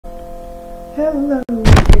Hello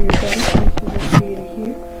everybody, this is Rita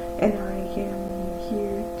here, and I am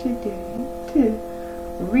here today to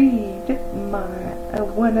read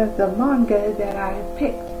one of the manga that I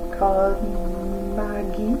picked called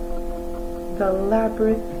Magi, the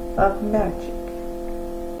Labyrinth of Magic.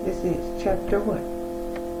 This is chapter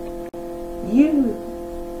 1. You,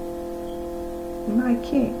 my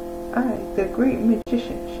king, I, the great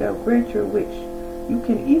magician, shall grant your wish. You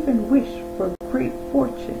can even wish for great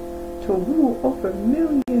fortune, to rule over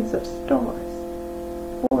millions of stars,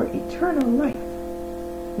 for eternal life.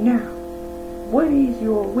 Now, what is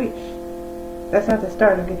your wish? That's not the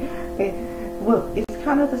start of it. Well, it's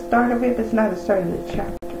kind of the start of it, but it's not the start of the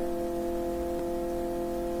chapter.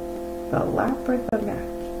 The Labyrinth of Magic.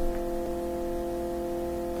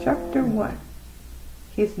 Chapter 1.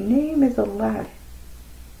 His name is Aladdin.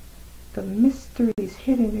 The mysteries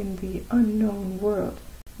hidden in the unknown world.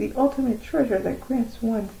 The ultimate treasure that grants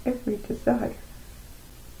one's every desire.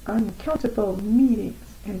 Uncountable meetings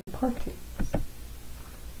and partings.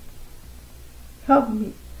 Help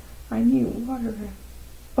me. I need water.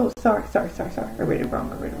 Oh, sorry. I read it wrong.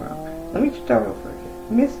 Let me start over again.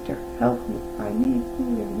 Mister, help me. I need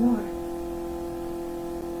food and water.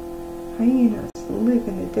 Hyenas live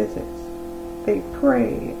in the deserts. They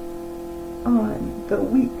prey on the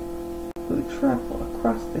weak who travel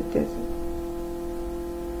across the desert.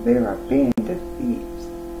 There are bands of thieves.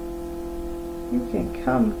 You can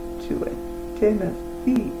come to a den of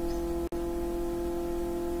thieves.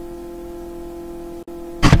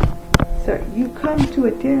 So you come to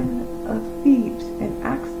a den of thieves and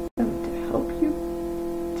ask them to help you.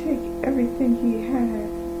 Take everything he has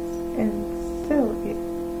and sell it.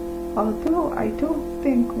 Although I don't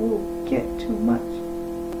think we'll get too much.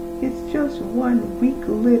 It's just one weak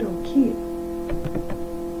little kid.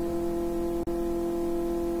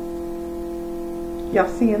 Y'all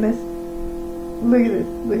seeing this? Look at this.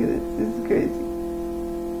 This is crazy.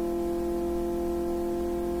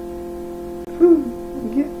 Food.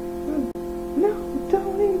 Get food. No,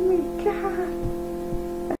 don't eat me, God.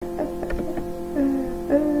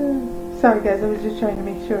 Sorry guys, I was just trying to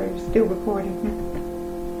make sure I'm still recording.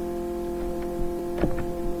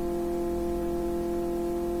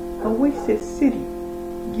 Oasis City,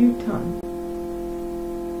 Utah.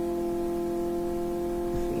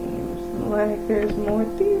 Like there's more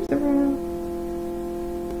thieves around.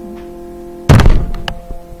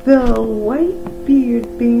 The Whitebeard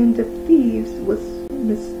band of thieves was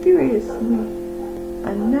mysteriously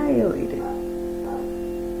annihilated.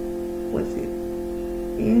 Was it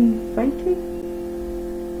invited?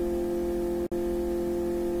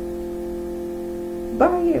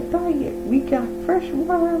 Buy it. We got fresh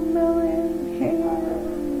watermelon, ham,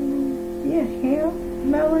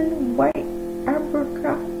 melon, white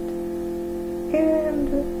apricot. And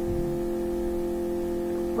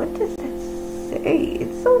what does that say?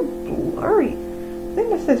 It's so blurry. I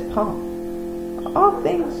think it says palm. All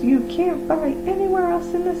things you can't buy anywhere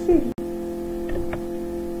else in the city.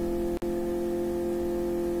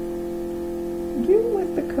 You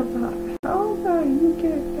with the kebab. How about you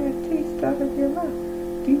get that taste out of your mouth?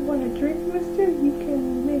 Do you want a drink, mister? You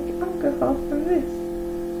can make alcohol from this.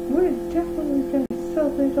 We're definitely going to sell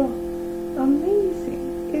it all. Amazing.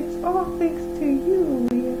 It's all thanks to you,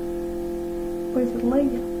 Leah. Or is it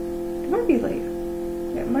Leia? It might be Leia.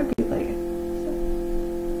 Yeah, it might be Leia.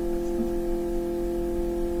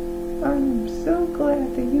 I'm so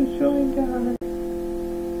glad that you joined our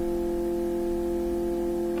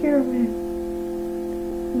caravan.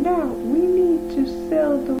 Now, we need to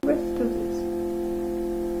sell the rest of this.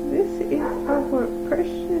 This is our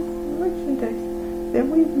precious merchandise that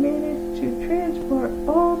we've managed to transport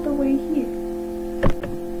all the way here.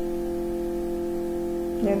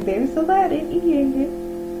 And there's Aladdin eating it.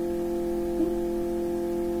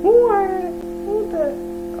 Who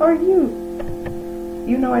are you?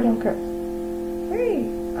 You know I don't curse. Hey,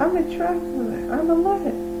 I'm a traveler. I'm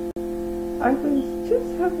Aladdin. I was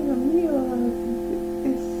just having a meal of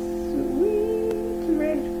this sweet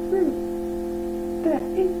red fruit that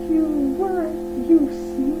if you weren't, you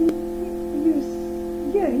sneak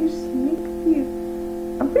thief.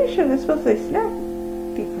 I'm pretty sure they're supposed to say snack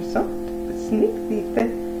thief or something. But sneak thief,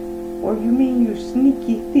 or you mean you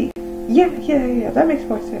sneaky thief? Yeah, that makes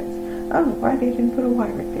more sense. I don't know why they didn't put a Y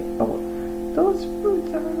right there. Oh well. Those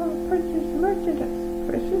fruits are all precious merchandise.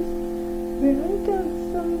 Precious. Then I done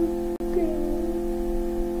something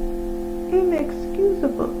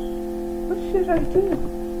inexcusable. What should I do?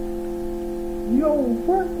 You'll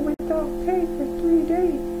work without pay for 3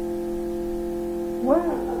 days.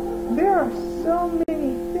 Wow, there are so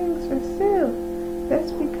many things for sale.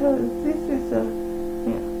 That's because this is a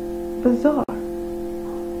bazaar.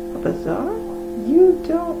 A bazaar? You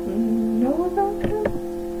don't know about them?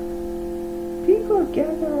 People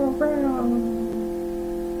gather around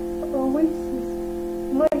oases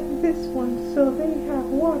like this one so they have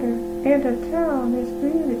water and a town is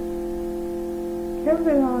created.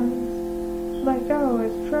 Caravans like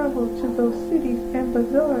ours travel to those cities and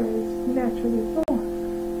bazaars naturally form.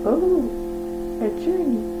 Oh, a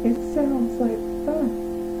journey. It sounds like fun.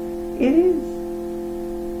 It is,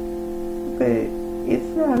 but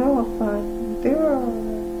it's not all fun. There are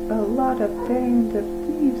a lot of bands of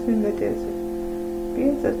thieves in the desert.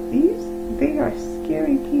 Bands of thieves? They are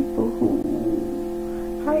scary people who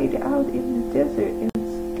hide out in the desert and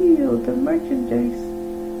steal the merchandise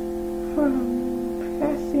from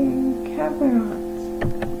passing caravans.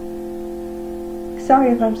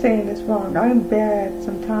 Sorry if I'm saying this wrong. I'm bad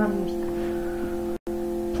sometimes.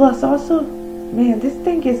 Plus also, man, this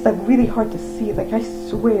thing is like really hard to see. Like I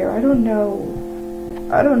swear, I don't know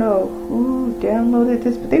who downloaded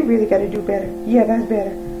this, but they really got to do better. Yeah, that's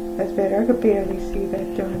better. That's better. I could barely see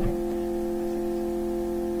that doing it.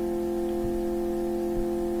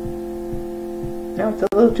 Now it's a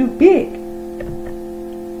little too big.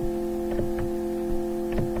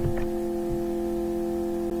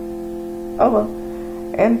 Oh well.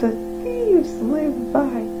 And the thieves live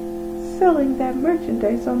by selling that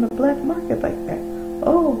merchandise on the black market like that.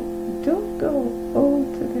 Oh, don't go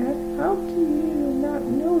to that. How do you not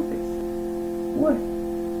know this? What?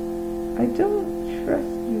 I don't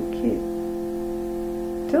trust you, kid.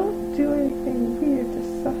 Don't do anything weird to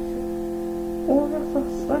Sasha, or else I'll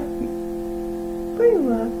slap you.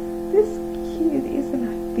 Layla, this kid isn't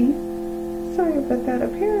a thief. Sorry about that.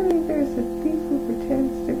 Apparently there's a thief who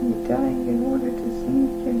pretends to be dying in order to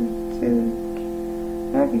sneak into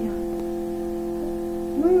Avion.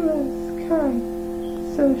 Layla's kind,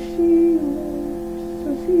 so she's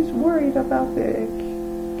worried about the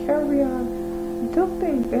carry-on. Don't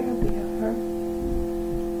think badly of her.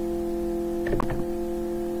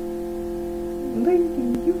 Lady,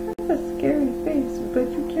 you have a scary face, but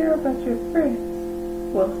you care about your friends.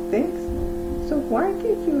 Well, thanks. So why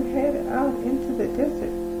did you head out into the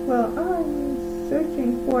desert? Well, I'm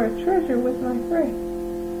searching for a treasure with my friend.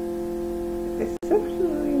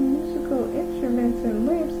 Exceptionally musical instruments and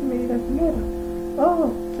lamps made of metal.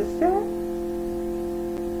 Oh, does that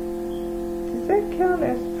count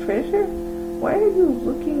as treasure? Why are you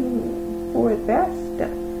looking for that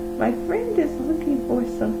stuff? My friend is looking for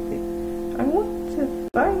something. I want to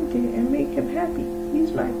find it and make him happy.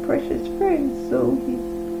 He's my precious friend, so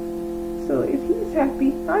if he's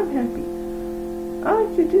happy, I'm happy. I'll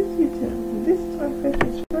introduce you to him. This is my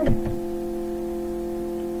precious friend.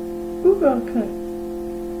 Ugo-kun.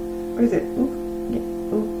 Or is it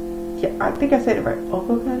Yeah, I think I said it right.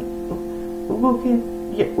 Ugo-kun? Ugo-kun?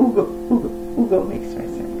 Yeah, Ugo makes my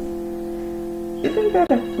sense. Isn't that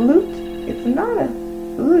a flute? It's not a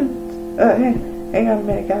flute. Hang on a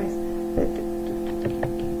minute, guys.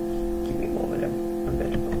 Give me a moment of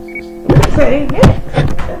vegetables. Say it.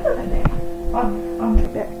 On the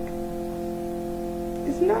back.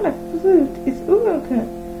 It's not a flute, it's Ugo-kun.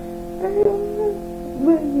 I don't know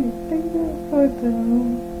what you think about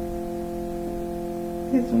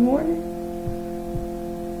this morning.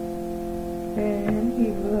 And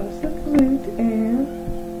he loves the flute and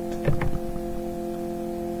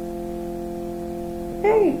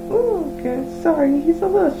hey, Ugo-kun, sorry, he's a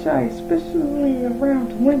little shy, especially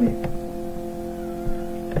around women.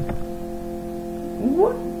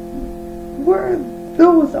 What were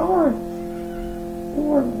those arms?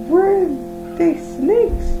 Or were they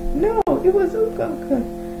snakes? No, it was Ugo-kun.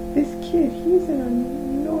 This kid, he's a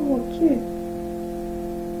normal kid.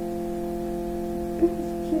 This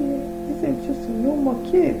kid isn't just a normal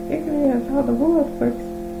kid, ignorant of how the world works.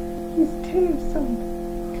 He's tamed some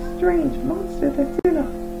strange monster that's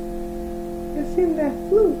in that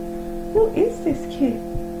flute. Who is this kid?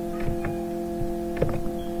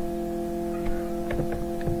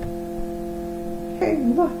 Hey,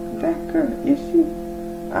 look, that girl, is she?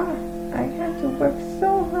 I had to work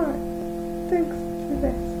so hard, thanks to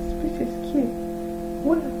that suspicious kid.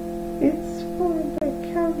 Well, it's for the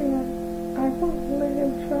caravan. I won't let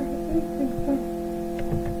him try anything fun.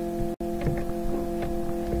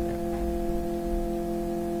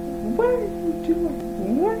 What are you doing?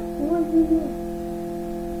 What were you doing?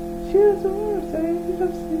 She was warm, so I ended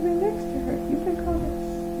up sleeping next to her.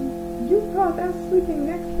 You call that sleeping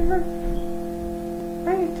next to her? I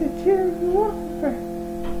had to tear you off of her.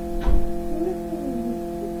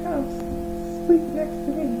 Come sleep next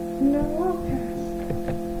to me. No, I'll pass.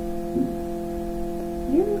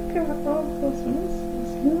 You got all those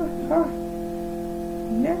muscles. You are hard.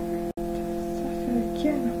 Never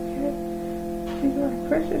again, okay? She's my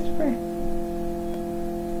precious friend.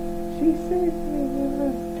 She saved me when I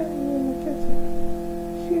was dying in the desert.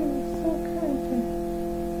 She was so kind to me.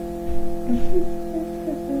 And she's the first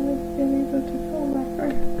person I've been able to call my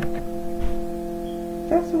friend.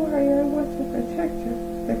 That's why I want to protect her.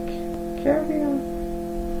 To carry on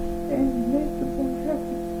and make the world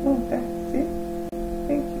happy. Oh, that's it?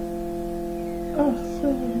 Thank you. Oh, so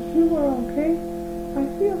you are okay? I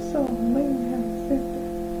feel so lame having said that.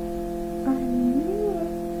 I knew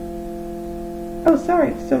it. Oh,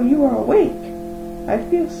 sorry, so you are awake. I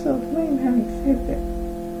feel so lame having said that.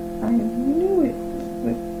 I knew it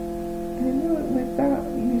without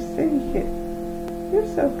you saying it. You're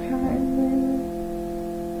so kind, man.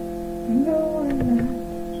 No, I'm not.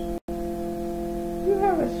 You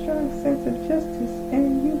have a strong sense of justice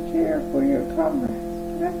and you care for your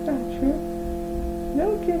comrades. That's not true.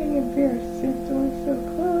 No getting embarrassed since we're so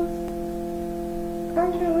close. I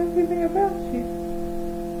know everything about you.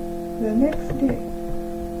 The next day,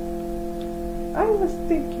 I was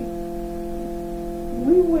thinking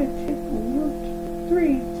we would take Route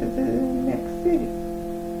 3 to the next city.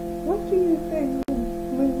 What do you think,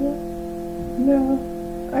 Lila? No,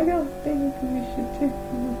 I don't think we should take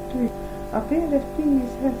Route 3. A band of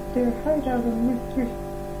thieves has their hideout on Route 3,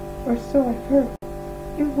 or so I've heard.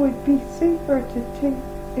 It would be safer to take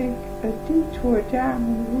a detour down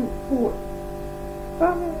Route 4.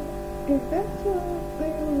 But if that's what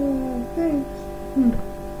Lila thinks,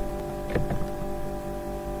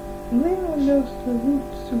 Lila knows the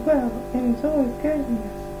routes well and is always guiding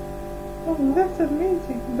us. Oh, that's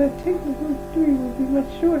amazing, but taking Route 3 will be much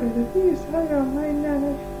shorter. The thieves hideout might not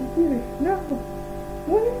actually be there. No.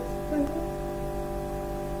 What is Lila?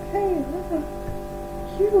 Hey, Lila,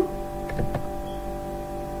 you're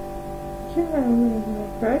Lila,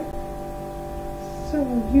 right? So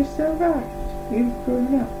you survived. You've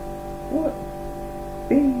grown up. What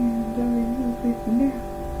band are you with now?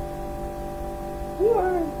 Who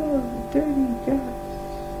are those dirty guys?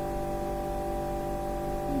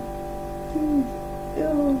 These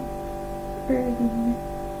ill-bred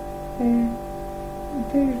and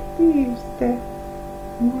they're thieves that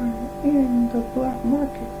were in the black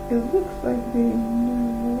market. It looks like they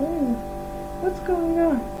know Lila. What's going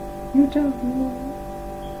on? You don't know?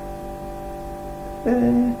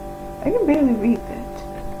 I can barely read that.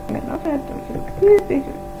 I'm gonna have to make it a bit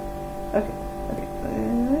bigger. Okay.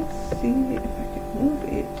 Let's see if I can move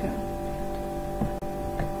it down.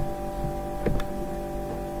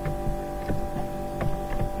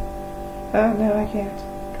 Oh no, I can't.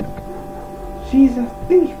 She's a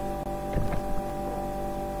thief.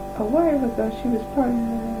 A while ago, she was part of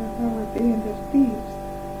our band of thieves.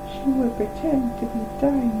 She would pretend to be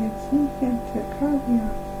dying and sneak into Carvion.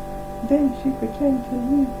 Then she pretended to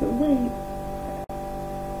lead the way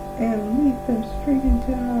and lead them straight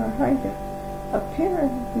into our hideout.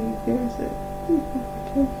 Apparently, there's a thief who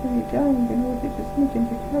pretends to be dying in order to sneak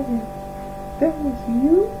into Carvion. That was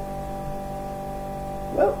you?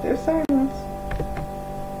 Well, there's silence.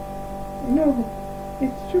 No,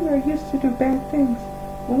 it's true I used to do bad things,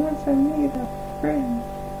 but once I made a friend,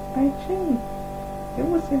 I changed. It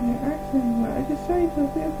wasn't an accident when I decided to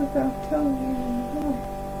live without telling anyone why.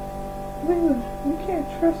 Lila, you can't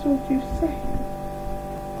trust what you say.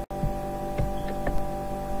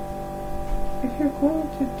 If you're going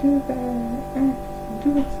to do that act, do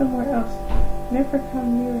it somewhere else. Never come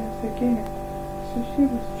near us again. So she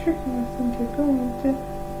was tricking us into going to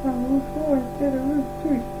Route 4 instead of Route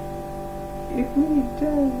 3. If we'd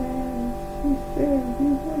done as she said, we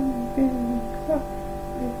wouldn't have been caught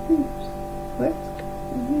as thieves. Let's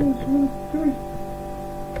use Route 3.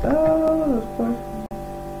 Oh, those poor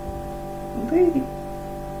lady,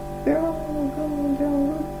 they're all going down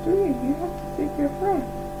Route 3. You have to save your friend.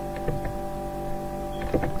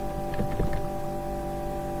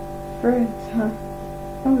 Friends, huh?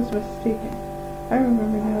 I was mistaken. I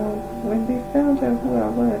remember now, when they found out who I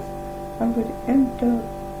was, I would end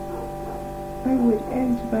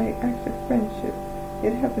my act of friendship.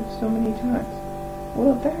 It happened so many times.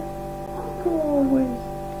 Well, that girl was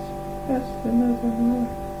just another one.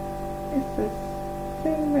 It's the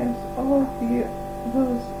same as all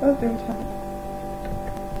those other times.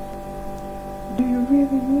 Do you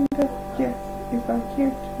really mean that? Yes. If I care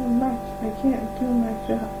too much, I can't do my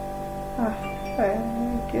job. I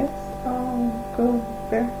guess I'll go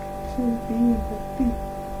back to being a thief.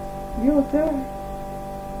 You'll die.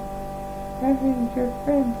 Having your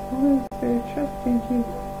friends lose their trust in you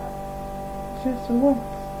just once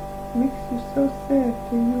makes you so sad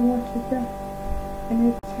that you want to die.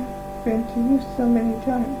 And it's happened to you so many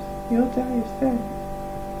times. You'll die of sadness.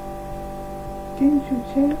 things you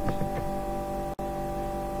change.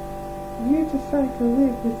 You decide to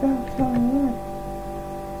live without telling lies.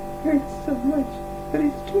 Hurts so much, but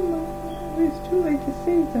it's too late to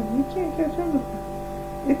save them. We can't catch up with them.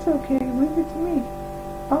 It's okay, leave it to me.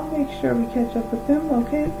 I'll make sure we catch up with them,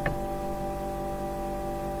 okay?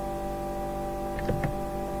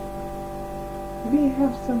 We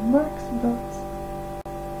have some marks, dots.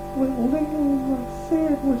 What Leila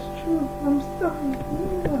said was true. I'm sorry,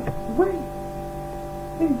 Leila. Wait.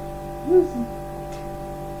 Hey,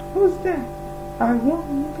 who's that? I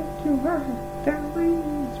won't let you hurt her. That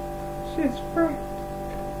lady's precious friend.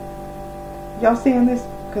 Y'all seeing this?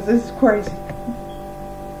 Because this is crazy.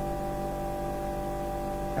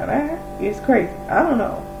 Now that is crazy. I don't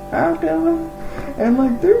know. I feel like, and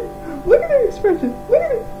like, dude, look at the expression. Look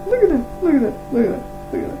at it. Look at that. Look at that. Look at that.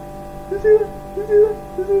 Look at that. You see that? You see that?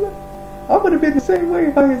 You see that? I would have been the same way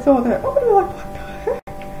if I had saw that. I would have been like, what the heck?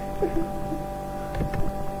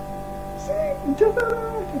 See? Jump out of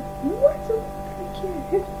the what? I can't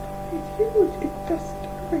hit it. It's huge. It's the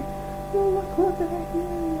story. Oh, look what the heck.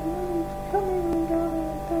 It's coming down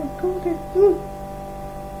with that golden blue.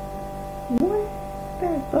 What?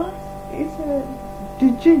 That boss? It's a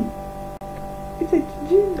djinn. It's a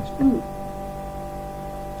djinn's flute.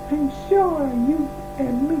 I'm sure you've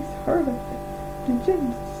at least heard of them. The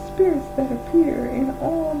djinns, spirits that appear in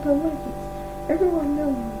all the legends. Everyone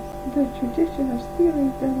knows the tradition of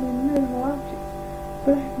stealing them in little objects,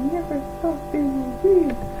 but I never thought they were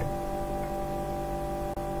real.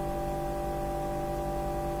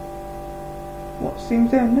 Well, it seems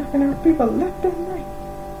they're knocking out people left and right.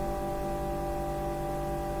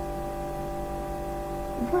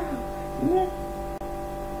 Wow, yeah.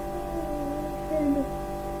 And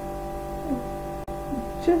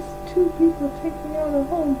just two people taking out a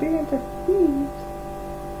whole band of thieves,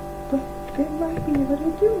 but they might be able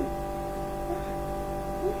to do it.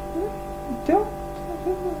 Don't tell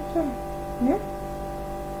them I'm sorry. Yeah?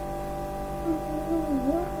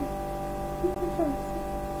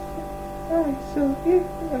 Alright, so if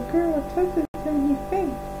a girl touches him, he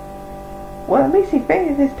faints. Well, at least he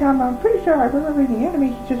fainted this time. I'm pretty sure I remember the enemy.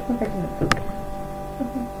 He just went back in the food.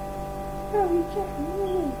 No, he can't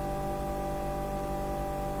move.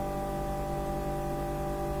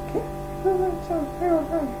 Can't move until Pharaoh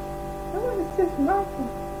hurt. No one is just mindful.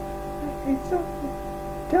 It's over.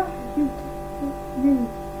 Die, you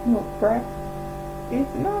little brat.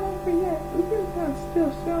 It's not over yet. Leon's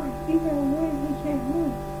still strong, even when he can't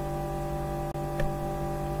move.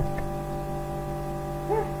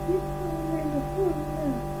 You in the food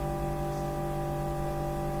now.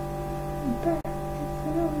 That is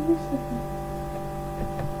no use of it.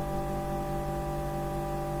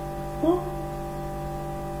 Oh.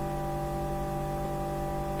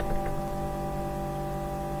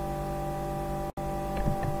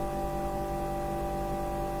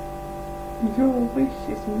 Your wish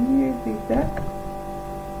is merely that.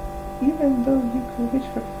 Even though you could wish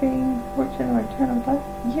for fame, fortune, or eternal life,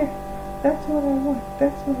 yeah. That's what I want.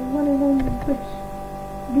 That's what I want and only wish.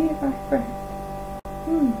 Be my friend.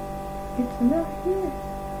 It's not here.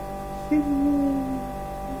 See,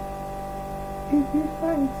 if you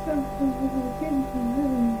find something that will give you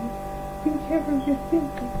really, be careful you think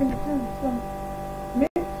you can have some.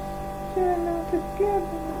 Make sure not to scare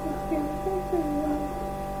them with the skin.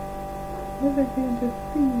 Never been the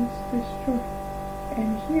thieves destroyed.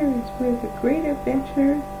 And here is where the great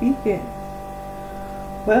adventure begins.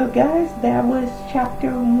 Well, guys, that was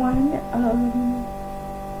chapter 1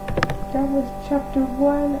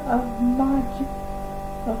 of Magi,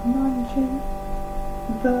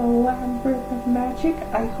 the Labyrinth of Magic.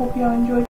 I hope y'all enjoyed